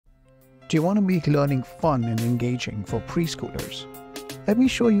Do you want to make learning fun and engaging for preschoolers? Let me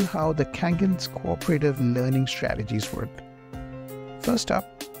show you how the Kagan's cooperative learning strategies work. First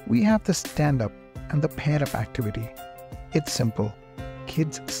up, we have the stand up and the pair up activity. It's simple.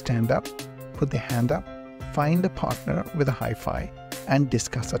 Kids stand up, put their hand up, find a partner with a high five, and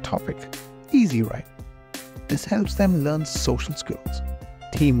discuss a topic. Easy, right? This helps them learn social skills,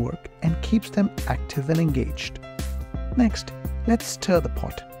 teamwork, and keeps them active and engaged. Next, let's stir the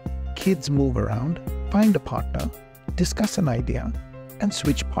pot. Kids move around, find a partner, discuss an idea, and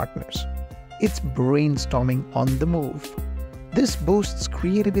switch partners. It's brainstorming on the move. This boosts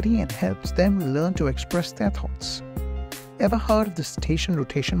creativity and helps them learn to express their thoughts. Ever heard of the station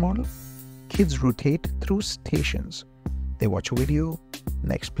rotation model? Kids rotate through stations. They watch a video,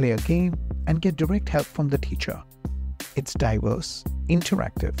 next play a game, and get direct help from the teacher. It's diverse,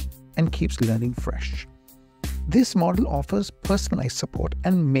 interactive, and keeps learning fresh. This model offers personalized support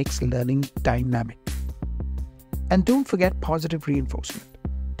and makes learning dynamic. And don't forget positive reinforcement.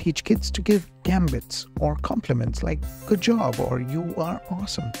 Teach kids to give gambits or compliments like "good job" or "you are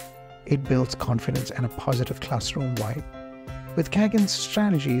awesome." It builds confidence and a positive classroom vibe. With Kagan's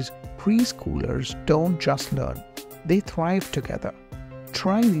strategies, preschoolers don't just learn, they thrive together.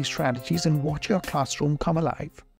 Try these strategies and watch your classroom come alive.